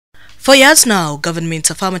For years now, government's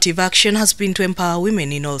affirmative action has been to empower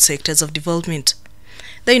women in all sectors of development.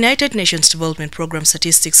 The United Nations Development Programme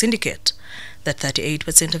statistics indicate that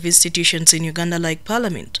 38% of institutions in Uganda, like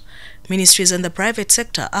Parliament, ministries and the private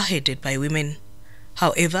sector, are headed by women.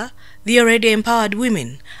 However, the already empowered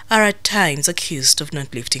women are at times accused of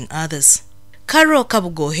not lifting others. Carol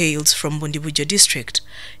Kabugho hails from Bundibujo district.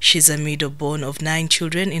 She's a middle-born of 9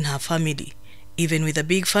 children in her family. Even with a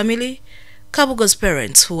big family, Kabugho's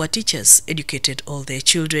parents, who were teachers, educated all their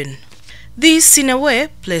children. This, in a way,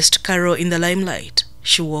 placed Carol in the limelight.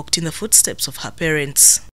 She walked in the footsteps of her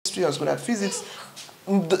parents. I was good at physics,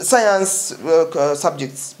 science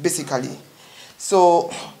subjects, basically.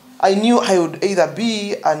 So I knew I would either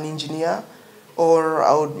be an engineer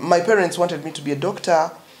or my parents wanted me to be a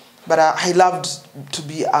doctor, but I loved to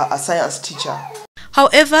be a science teacher.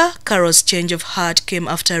 However, Carol's change of heart came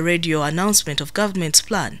after a radio announcement of government's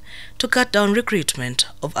plan to cut down recruitment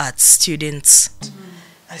of arts students.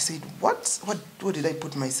 I said, what did I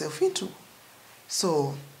put myself into?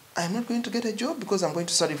 So I'm not going to get a job because I'm going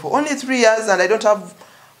to study for only 3 years and I don't have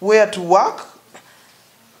where to work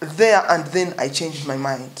there, and then I changed my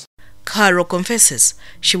mind. Carol confesses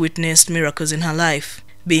she witnessed miracles in her life.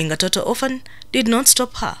 Being a total orphan did not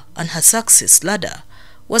stop her, and her success ladder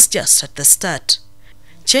was just at the start.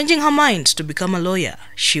 Changing her mind to become a lawyer,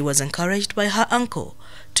 she was encouraged by her uncle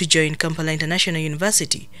to join Kampala International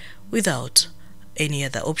University without any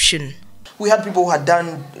other option. We had people who had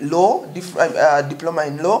done law, diploma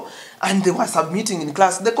in law, and they were submitting in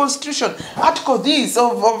class the Constitution, Article this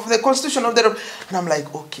of the Constitution of the... And I'm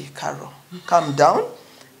like, okay, Carol, calm down.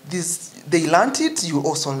 They learned it, you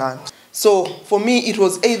also learned. So for me, it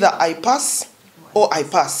was either I pass or I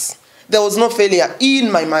pass. There was no failure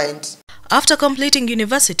in my mind. After completing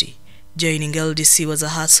university, joining LDC was a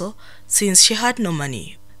hassle since she had no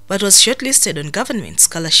money, but was shortlisted on government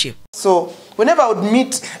scholarship. So whenever I would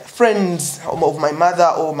meet friends of my mother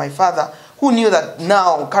or my father who knew that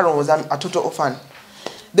now Carol was a total orphan,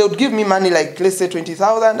 they would give me money, like let's say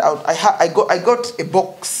 20,000. I got a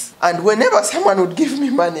box, and whenever someone would give me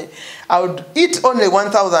money, I would eat only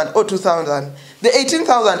 1,000 or 2,000. The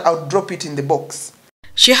 18,000, I would drop it in the box.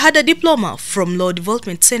 She had a diploma from Law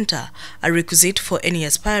Development Center, a requisite for any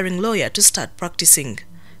aspiring lawyer to start practicing.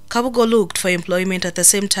 Kabugho looked for employment at the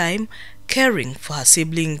same time, caring for her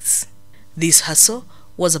siblings. This hustle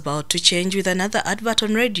was about to change with another advert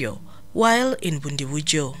on radio while in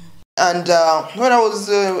Bundibujo. And when I was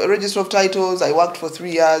a Registrar of Titles, I worked for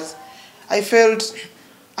 3 years. I felt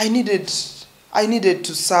I needed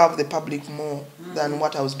to serve the public more than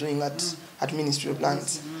what I was doing at Ministry of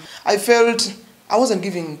Lands. I felt I wasn't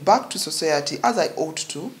giving back to society as I ought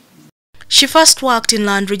to. She first worked in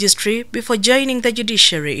land registry before joining the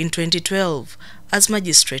judiciary in 2012 as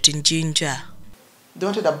magistrate in Jinja. They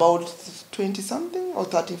wanted about 20-something or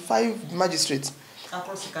 35 magistrates.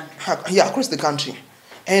 Across the country? Yeah, across the country.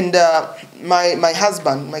 And my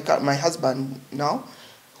husband now,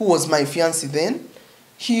 who was my fiancé then,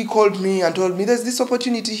 he called me and told me there's this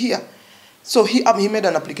opportunity here. So he made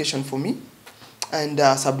an application for me and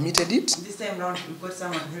submitted it. This time around, you got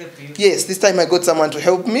someone to help you? Yes, this time I got someone to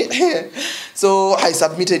help me. So I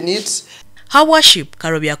submitted it. Her worship,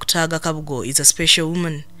 Carol Kabugho, is a special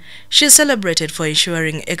woman. She is celebrated for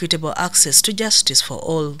ensuring equitable access to justice for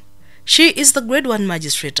all. She is the Grade 1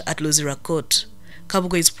 magistrate at Luzira Court.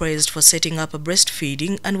 Kabugho is praised for setting up a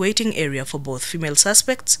breastfeeding and waiting area for both female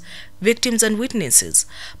suspects, victims and witnesses,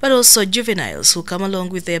 but also juveniles who come along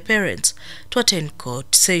with their parents to attend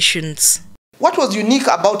court sessions. What was unique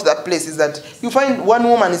about that place is that you find one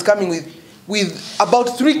woman is coming with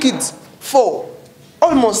about 3 kids, 4,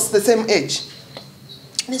 almost the same age.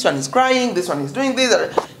 This one is crying, this one is doing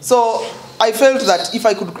this. So I felt that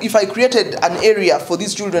if I created an area for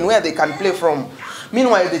these children where they can play from,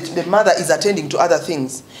 meanwhile the mother is attending to other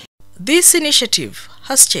things. This initiative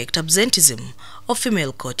has checked absenteeism of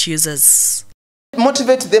female court users.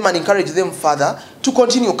 Motivate them and encourage them further to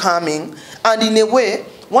continue coming, and in a way,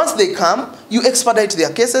 once they come, you expedite their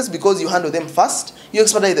cases because you handle them fast, you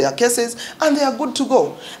expedite their cases, and they are good to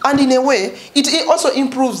go. And in a way, it also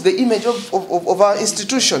improves the image of our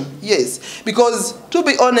institution, yes. Because, to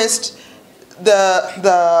be honest,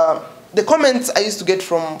 the comments I used to get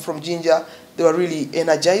from Ginger, they were really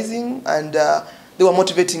energizing, and they were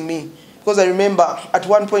motivating me. Because I remember at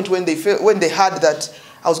one point when they heard that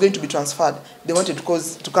I was going to be transferred, they wanted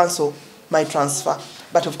to cancel my transfer.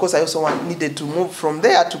 But of course, I also needed to move from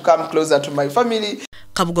there to come closer to my family.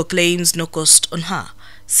 Kabugho claims no cost on her,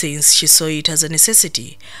 since she saw it as a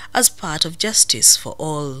necessity, as part of justice for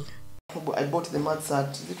all. I bought the mat set.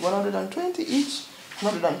 Is it 120 each?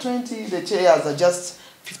 120. The chairs are just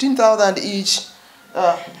 15,000 each.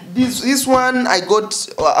 This one I got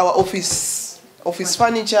our office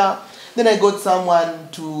furniture. Then I got someone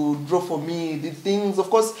to draw for me the things. Of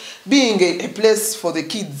course, being a place for the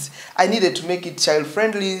kids, I needed to make it child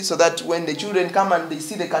friendly so that when the children come and they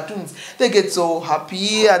see the cartoons, they get so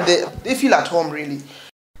happy and they feel at home really.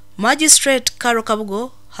 Magistrate Carol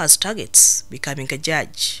Kabugho has targets, becoming a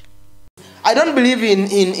judge. I don't believe in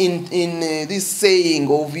this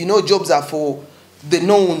saying of, you know, jobs are for the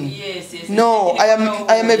known. Yes. No, I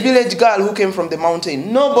am a village girl who came from the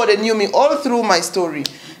mountain. Nobody knew me all through my story.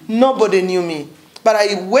 Nobody knew me. But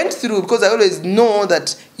I went through because I always know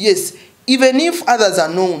that, yes, even if others are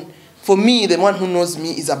known, for me, the one who knows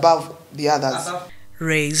me is above the others.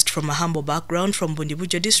 Raised from a humble background from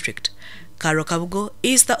Bundibujo district, Carol Kabugho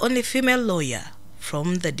is the only female lawyer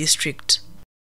from the district.